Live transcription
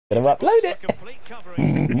Gonna upload it.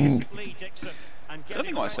 I don't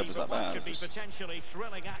think what I said was that bad.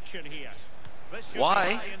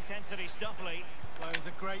 Why?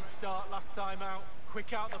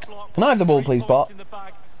 Can I have the ball, please, Bot?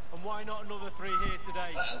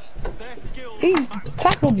 He's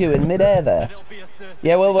tackled you in mid-air there.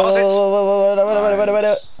 Yeah, well,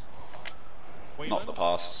 Not the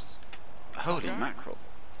pass. Holy mackerel.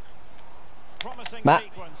 Matt.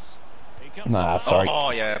 Nah, sorry.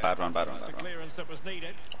 Oh yeah, bad run.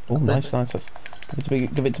 Oh, nice. Give it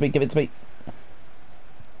to me, give it to me.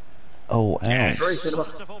 Oh, ouch. Yes.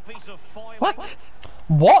 What?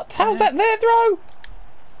 What? How's that there, throw?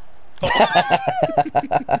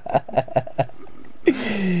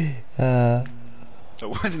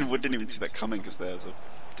 So I didn't even see that coming because there's a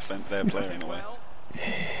their player in the way.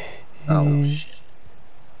 Oh.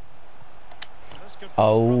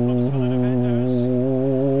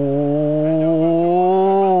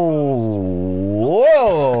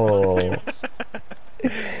 Whoa!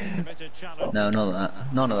 No, none of that.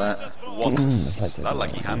 None of that. What? That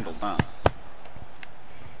like he handled that.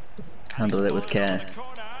 Handled it with care.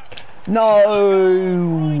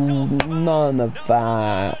 No, none of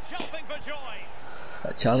that.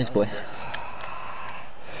 Charlie's boy.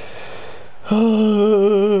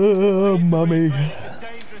 Oh, mummy.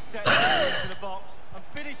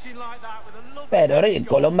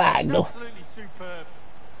 Federico Magno.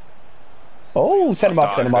 Oh, send him off.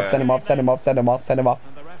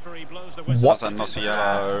 What? Not a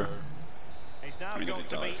yellow.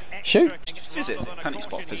 Shoot. Fizz it. Penny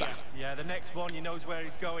spot, fizz it.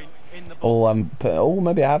 Oh,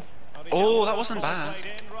 maybe I have. Oh, that wasn't bad.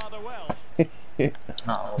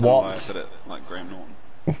 What? I said it like Graham Norton.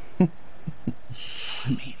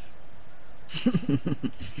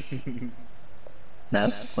 No?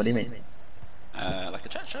 What do you mean? Like a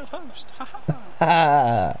chat show host.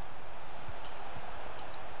 Ah.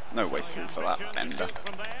 No way through for that bender.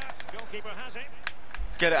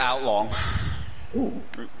 Get it out long.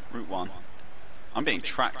 Route 1. I'm being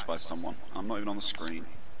tracked by someone. I'm not even on the screen.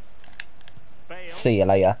 See you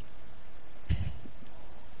later.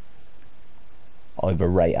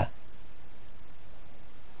 Overrater.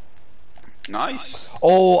 Nice.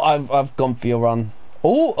 Oh, I've gone for your run.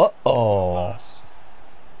 Oh, oh.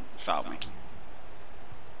 Fouled me.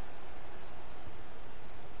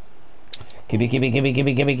 Keep it.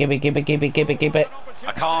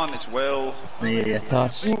 I can't. It's Will. Yeah.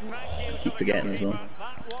 Nice. Keep forgetting as well.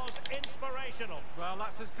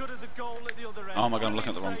 Oh my god, I'm looking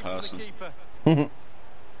at the wrong person. You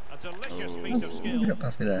got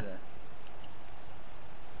past me there.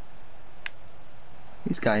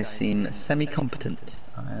 These guys seem semi-competent.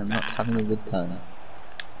 I am not having a good time.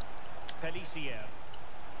 Well,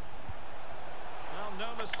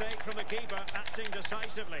 no mistake from the keeper, acting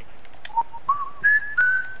decisively.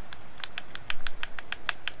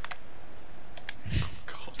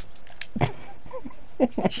 God.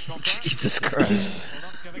 Jesus Christ.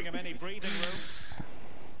 Not giving him any breathing room.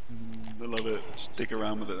 I love it. Just dig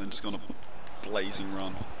around with it and just go on a blazing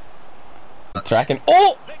run. Tracking.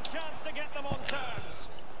 Oh! Big chance to get them on terms.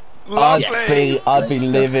 I'd be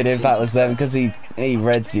livid if that was them because he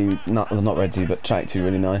read you, not read you, but tracked you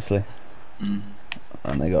really nicely. Mm.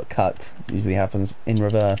 And they got cut. Usually happens in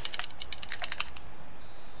reverse.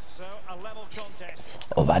 So a level contest.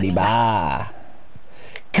 Oh, Vadiba.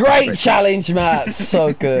 Great challenge, Matt.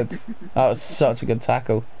 So good. That was such a good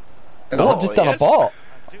tackle. Oh, just done a bot.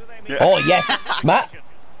 Yeah. Oh yes, Matt.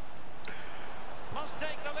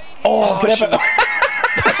 Oh, could ever.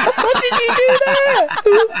 What did you do there?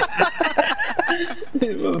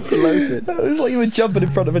 It was like you were jumping in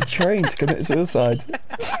front of a train to commit suicide.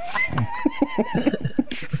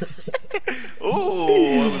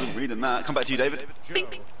 Oh, I wasn't reading that. Come back to you, David. Bing.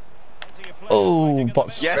 Oh,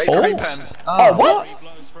 bots. Yes, oh. great pen. Oh, what?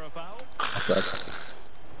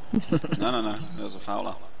 No. There was a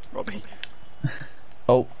fouler. Robbie.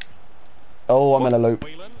 Oh. Oh, I'm in a loop.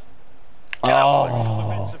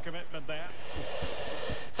 Oh.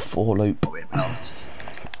 For loop.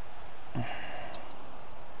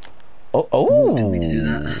 Oh.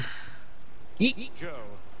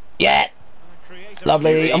 Yeah.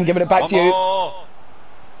 Lovely. I'm giving it back to you. Oh.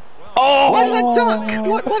 Why did I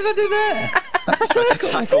duck? What did I do there? Tried to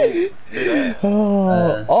tackle midair.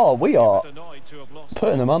 Oh, we are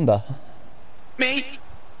putting them under. Me.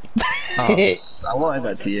 I wanted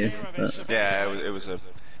that to you. But... Yeah, it was a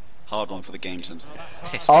hard one for the game to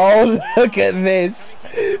piss. Oh, look at this.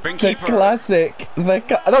 Bring The keeper. classic.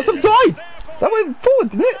 That's offside. That went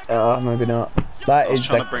forward, didn't it? Oh, maybe not. That I was is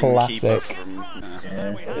trying the to bring the keeper classic.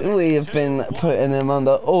 from. We have been putting them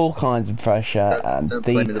under all kinds of pressure, and don't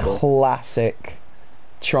play me the the ball. classic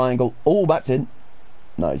triangle. Oh, that's in.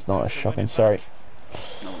 No, it's not. It's shocking. Sorry.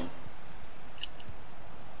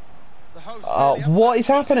 Oh, what is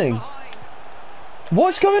happening?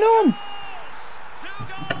 What's going on?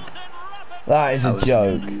 That is a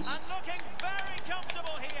joke.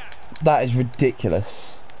 That is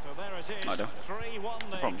ridiculous. I don't.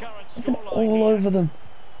 All over them.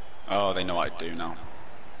 Oh, they know what I do now.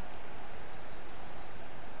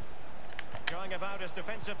 Going about his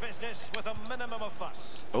defensive business with a minimum of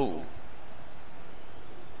fuss. Oh,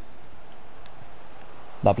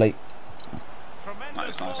 Lovely. that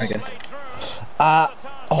is nice. Okay. Oh,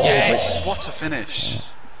 Yes, what a finish!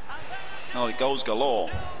 Oh, the goals galore.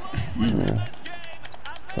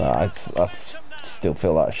 I still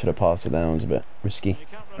feel like I should have passed it. That was a bit risky.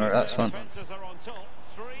 Alright, that's fine.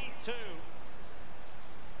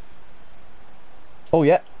 Oh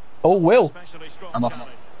yeah. Oh, Will. I'm off.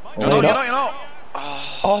 You're not.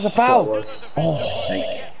 Oh, it's a foul.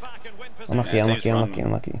 Oh, Unlucky, Yeah, unlucky, Dave's run.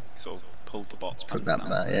 unlucky. Sort of pulled the bot's took pants that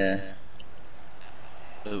down. back, yeah.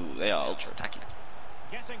 Oh, they are ultra attacking.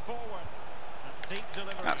 Getting forward. A deep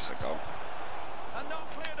delivery. That's a goal. And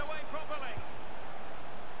not cleared away properly.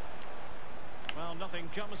 Well, nothing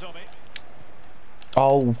comes of it.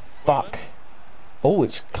 Oh, fuck. Oh,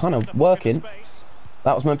 it's kind of working.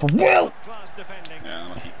 That was meant for Will. Class defending. Yeah,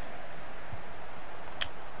 unlucky.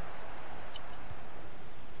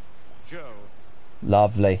 Joe.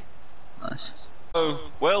 Lovely. Nice.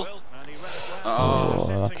 Oh, Will. And he ran it Oh,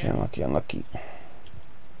 well. unlucky.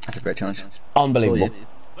 That's a great challenge. Unbelievable.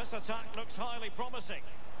 Oh, This attack looks highly promising.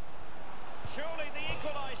 Surely the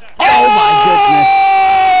equaliser.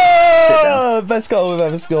 Oh, best goal we've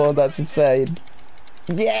ever scored. That's insane.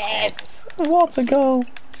 Yes. What a goal.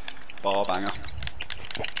 Bar banger.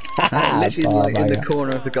 Literally Bar like in the banger.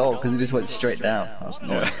 corner of the goal because it just went straight down. That was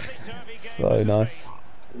annoying. So nice.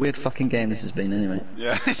 Weird fucking game this has been anyway.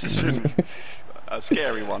 Yeah, this has been a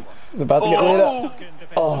scary one. It's about to get rid of. Oh,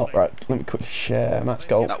 Oh, right. Let me quick share Matt's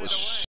goal. that was